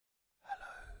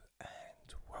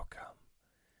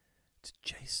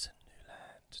to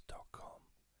jasonnewland.com.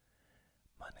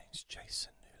 My name's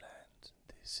Jason Newland,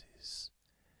 and this is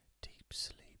Deep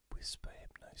Sleep Whisper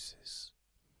Hypnosis.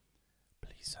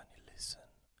 Please only listen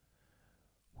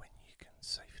when you can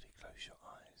safely close your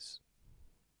eyes.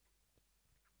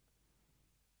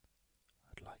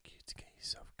 I'd like you to get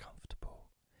yourself comfortable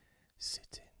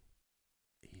sitting,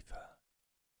 either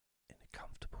in a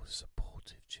comfortable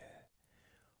supportive chair,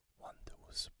 one that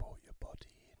will support your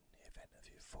body in the event of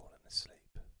you falling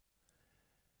asleep,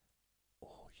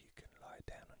 or you can lie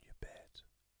down on your bed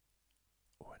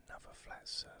or another flat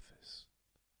surface.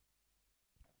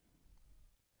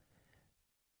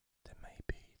 There may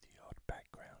be the odd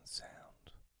background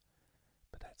sound,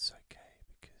 but that's okay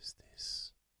because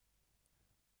this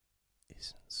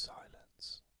isn't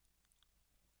silence.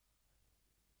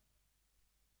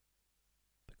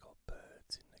 We've got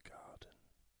birds in the garden.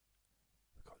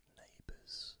 We've got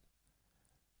neighbours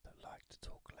that like to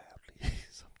talk loudly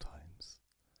sometimes.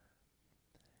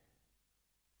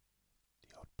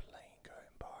 The odd plane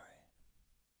going by.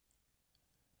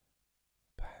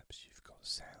 Perhaps you've got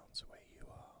sounds where you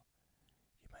are.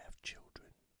 You may have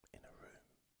children in a room,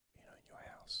 in your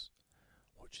house,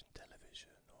 watching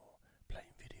television or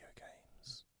playing video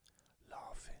games,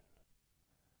 laughing.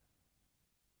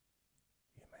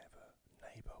 You may have a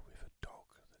neighbour with a dog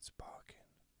that's barking.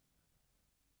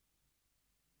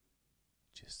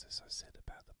 Just as I said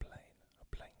about the plane, a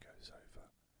plane goes over.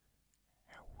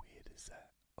 How weird is that?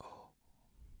 Oh.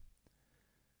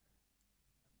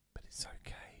 But it's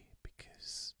okay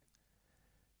because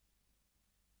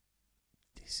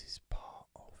this is part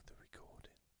of the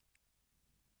recording.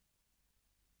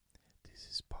 This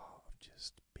is part of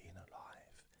just being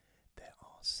alive. There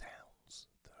are sounds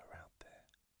that are out there.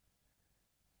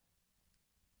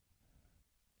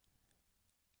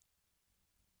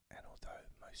 And although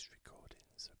most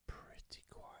recordings are pretty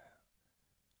quiet,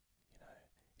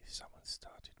 if someone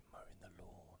started mowing the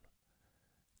lawn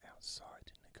outside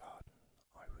in the garden,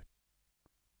 I would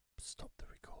stop the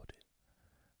recording.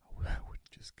 I would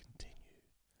just continue.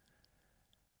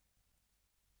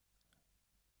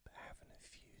 But having a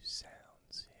few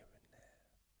sounds here and there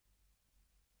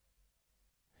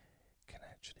can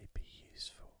actually be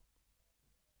useful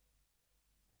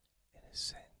in a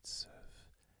sense of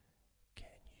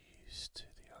getting used to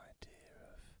the idea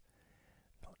of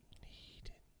not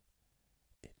needing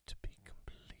it to be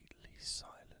completely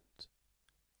silent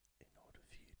in order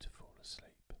for you to fall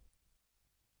asleep.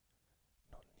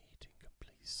 Not needing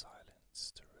complete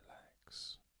silence to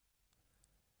relax.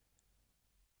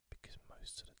 Because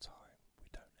most of the time we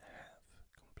don't have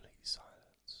complete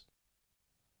silence.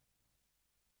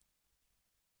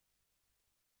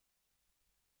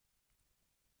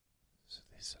 So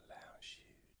this allows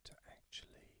you to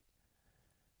actually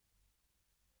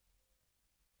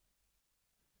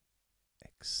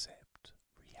accept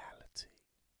reality,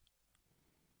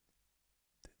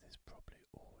 that there's probably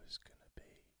always going to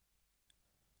be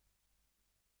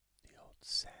the odd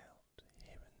sound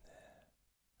here and there,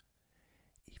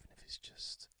 even if it's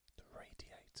just the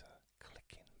radiator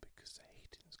clicking because the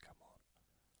heating's come on.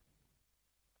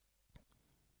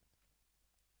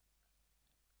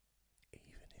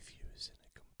 Even if you was in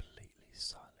a completely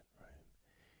silent room,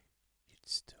 you'd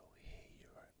still hear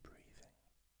your own breathing.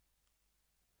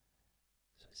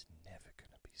 So it's never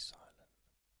going to be silent.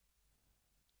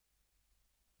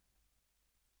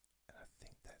 And I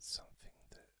think that's something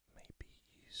that may be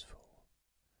useful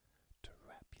to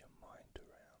wrap your mind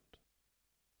around.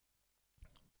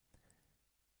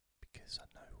 Because I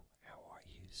know how I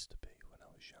used to be when I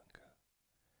was younger.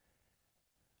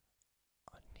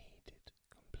 I needed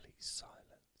complete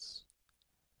silence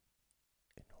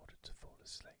in order to fall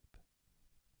asleep.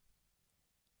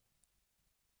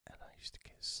 And I used to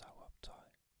get so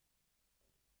uptight,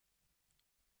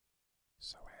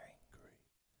 so angry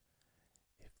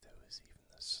if there was even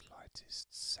the slightest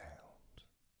sound.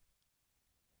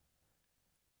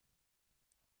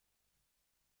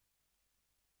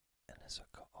 And as I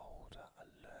got older, I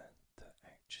learned that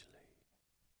actually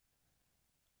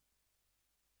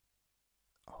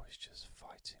I was just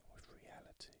fighting with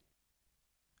reality.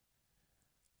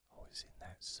 I was in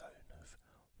that zone of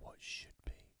what should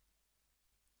be,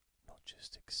 not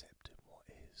just accepting what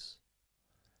is.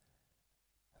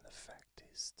 And the fact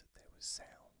is that there were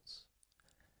sounds,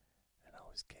 and I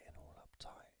was getting all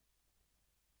uptight,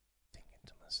 thinking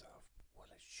to myself, well,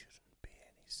 it shouldn't be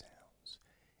any sounds,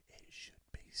 it should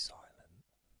be silent.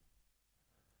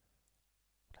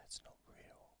 That's not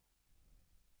real.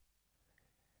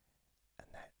 And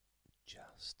that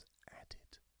just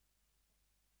added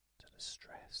to the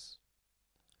stress.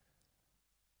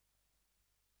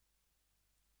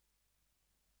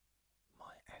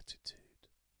 altitude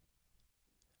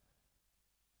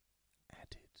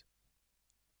added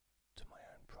to my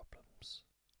own problems,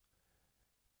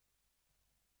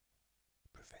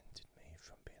 prevented me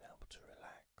from being able to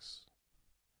relax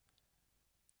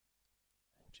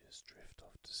and just drift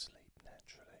off to sleep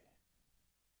naturally.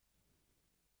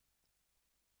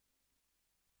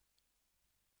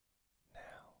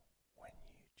 Now, when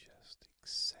you just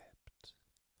accept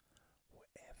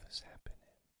whatever's happening,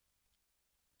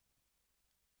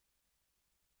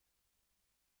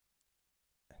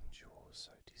 and you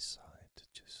also decide to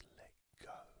just let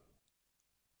go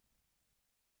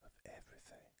of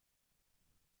everything,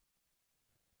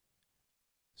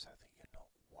 so that you're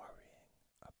not worrying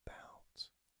about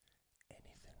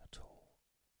anything at all,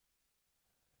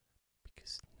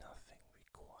 because nothing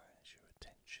requires your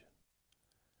attention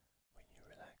when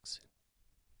you're relaxing.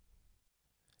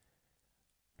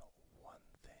 Not one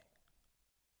thing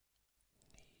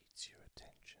needs your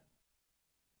attention.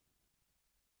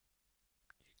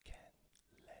 You can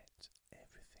let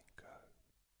everything go,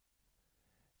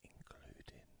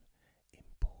 including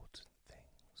important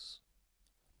things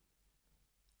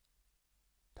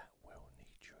that will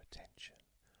need your attention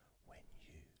when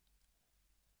you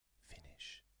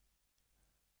finish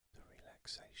the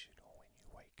relaxation or when you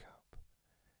wake up.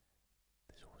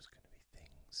 There's always going to be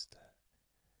things that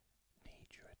need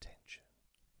your attention,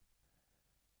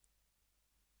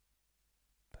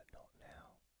 but not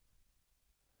now.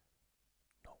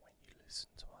 Not when you listen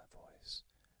to my voice,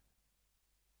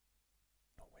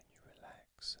 not when you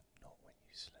relax, and not when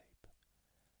you sleep.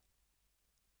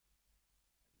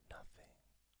 Nothing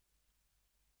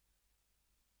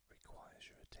requires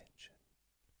your attention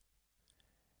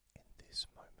in this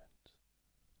moment,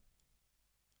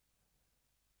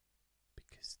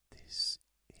 because this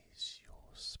is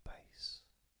your space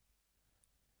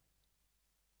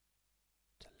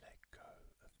to let go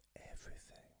of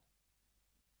everything,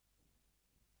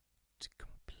 to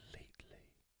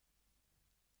completely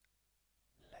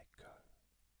let go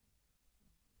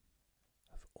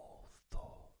of all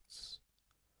thoughts,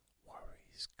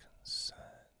 worries,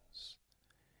 concerns,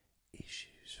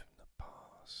 issues from the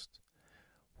past,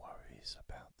 worries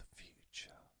about the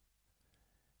future.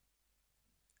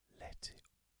 Let it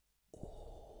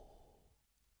all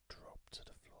drop to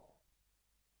the floor,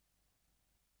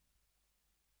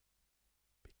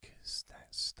 because that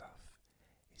stuff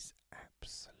is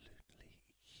absolutely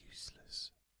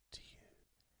useless to you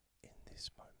in this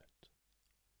moment.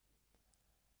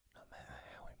 No matter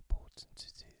how important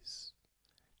it is,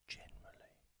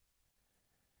 generally,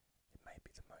 it may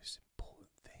be the most important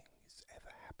thing that's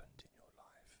ever happened in your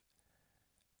life,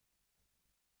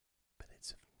 but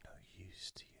it's of no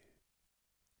use to you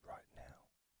right now.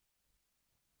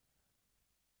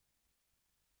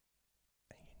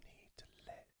 And you need to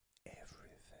let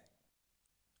everything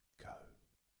go.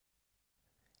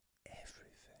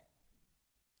 Everything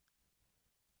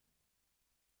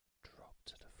drop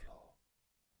to the floor.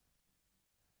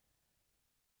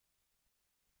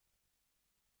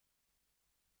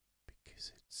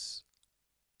 Because it's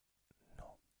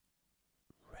not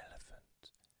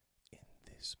relevant in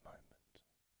this moment.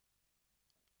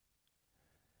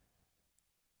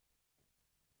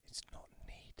 It's not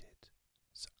needed.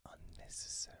 It's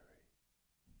unnecessary.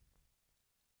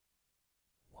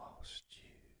 Whilst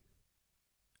you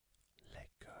let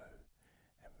go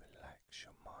and relax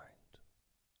your mind,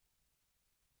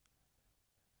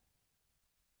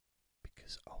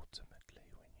 because ultimately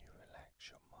when you relax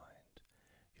your mind,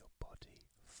 your body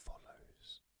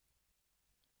follows.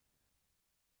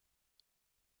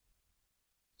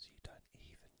 So you don't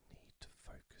even need to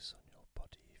focus on your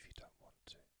body if you don't want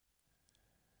to.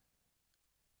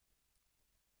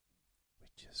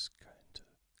 We're just going to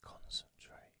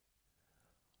concentrate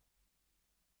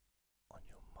on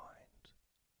your mind,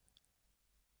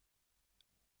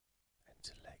 and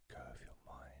to let go of your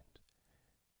mind,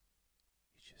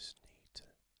 you just need to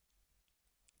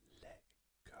let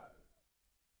go.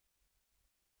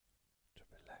 To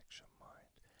relax your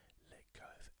mind, let go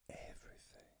of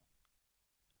everything,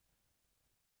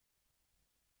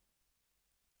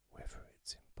 whether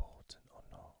it's important or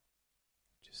not.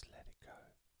 Just let it go.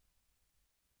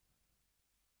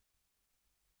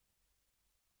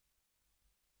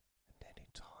 And any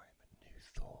time a new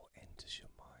thought enters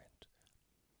your mind,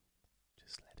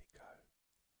 just let it go.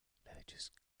 Let it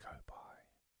just go by,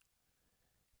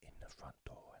 in the front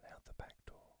door and out the back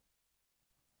door.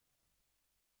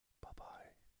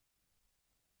 Bye-bye.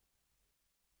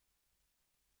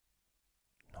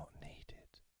 Not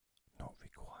needed, not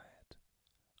required,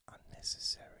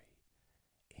 unnecessary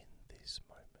in this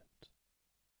moment.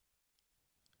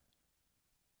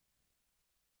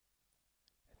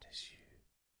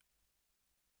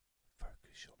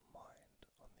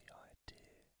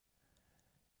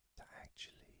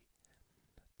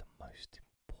 most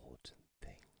important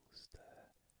things that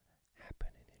are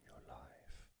happening in your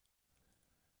life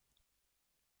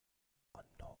are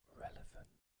not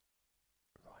relevant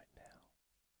right now.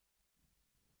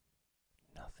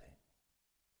 Nothing,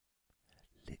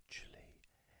 literally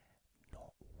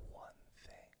not one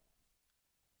thing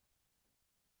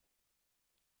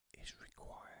is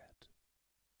required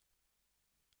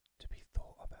to be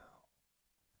thought about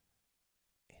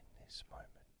in this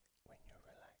moment when you're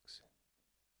relaxing,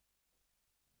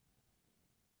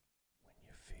 when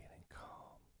you're feeling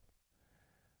calm,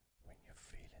 when you're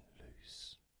feeling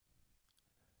loose.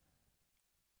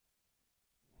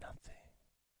 Nothing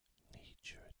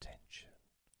needs your attention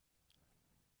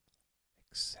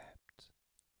except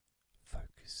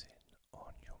focusing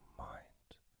on your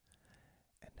mind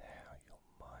and how your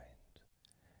mind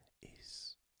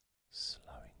is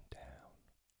slowing down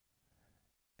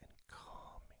and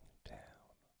calming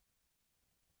down.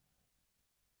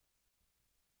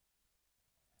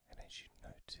 And as you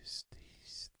notice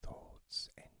these thoughts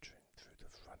entering through the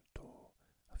front door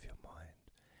of your mind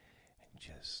and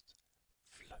just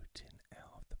floating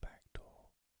out of the back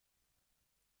door,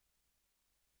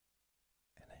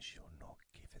 and as you're not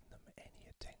giving them any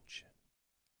attention,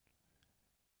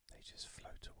 they just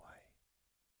float away.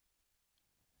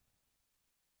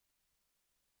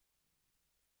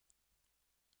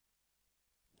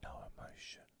 No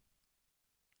emotion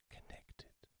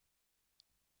connected,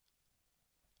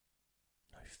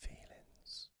 no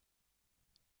feelings,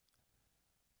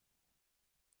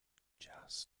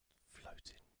 just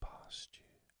floating past you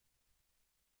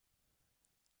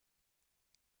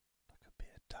like a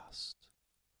bit of dust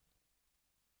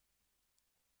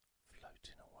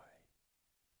floating away.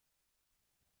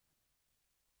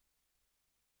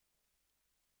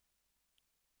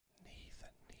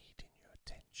 Neither needing your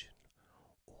attention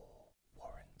or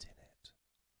warranting it.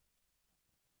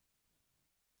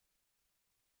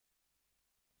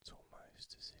 It's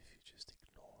almost as if you just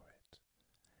ignore it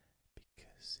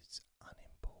because it's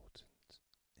unimportant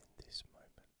in this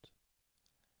moment.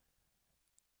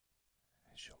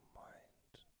 As your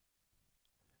mind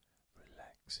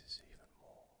relaxes even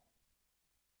more,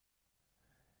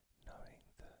 knowing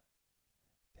that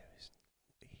there isn't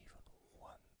even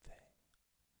one thing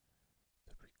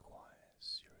that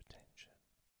requires your attention.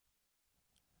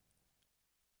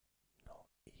 Not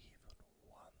even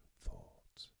one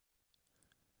thought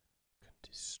can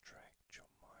distract your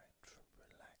mind from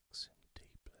relaxing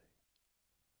deeply.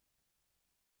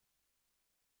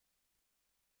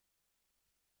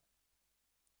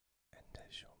 And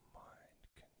as your mind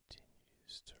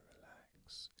continues to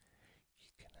relax,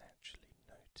 you can actually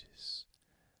notice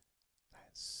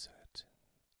that certain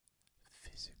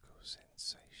physical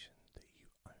sensation that you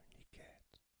only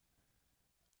get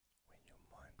when your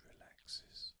mind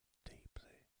relaxes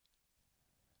deeply.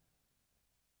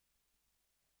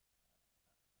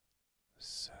 A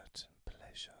certain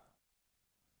pleasure,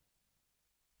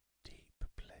 deep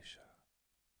pleasure,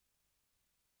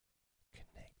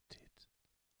 connected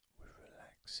with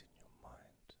relaxing your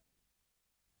mind.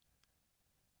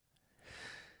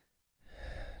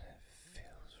 And it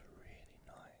feels really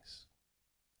nice.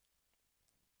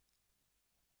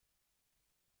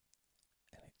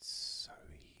 And it's so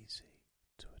easy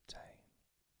to attain.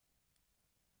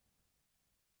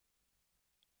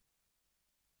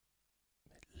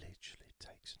 It literally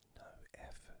takes no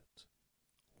effort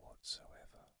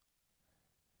whatsoever.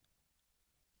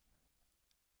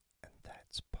 And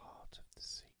that's part of the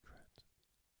secret.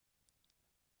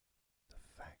 The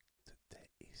fact that there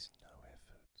is no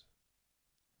effort.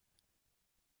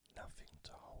 Nothing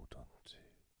to hold on to.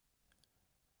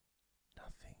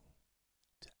 Nothing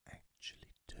to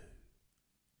actually do.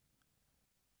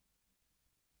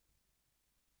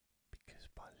 Because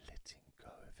by letting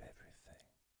go of everything,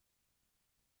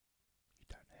 you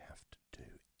don't have to do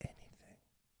anything.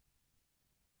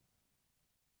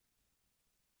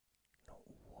 Not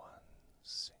one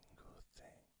single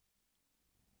thing.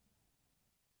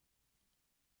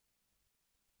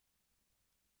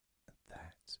 And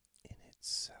that in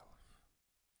itself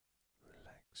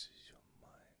relaxes your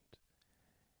mind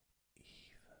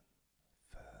even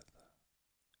further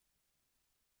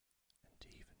and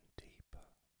even deeper.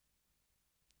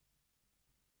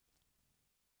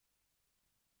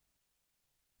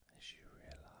 As you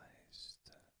realize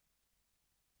that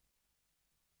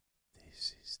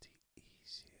this is the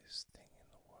easiest thing in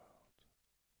the world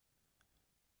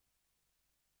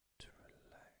to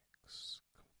relax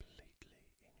completely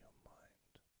in your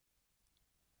mind.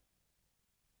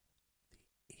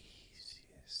 The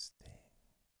easiest thing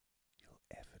you'll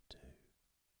ever do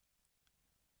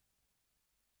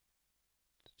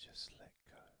to just let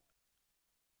go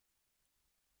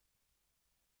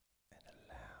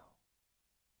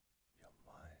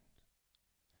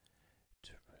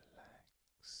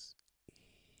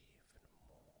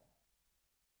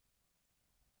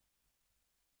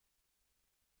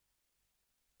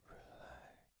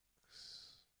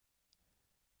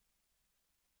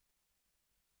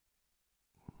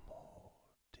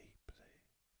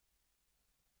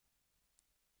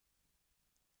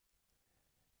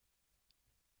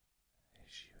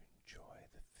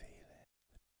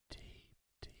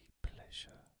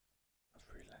pleasure of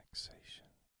relaxation,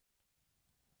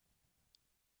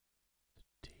 the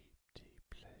deep, deep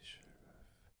pleasure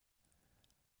of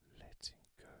letting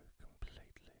go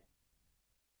completely.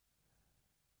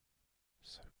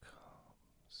 So calm,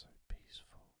 so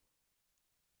peaceful.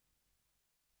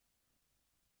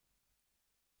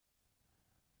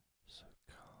 So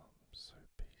calm, so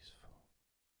peaceful.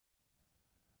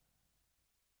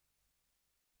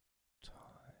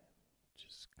 Time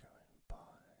just going by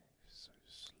so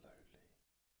slowly,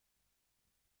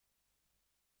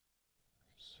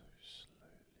 so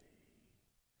slowly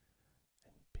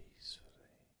and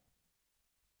peacefully,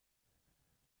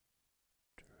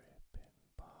 dripping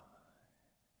by,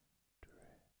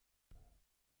 drip,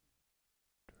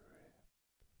 drip,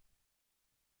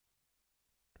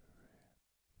 drip,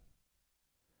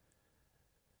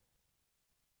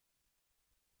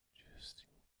 just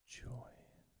enjoying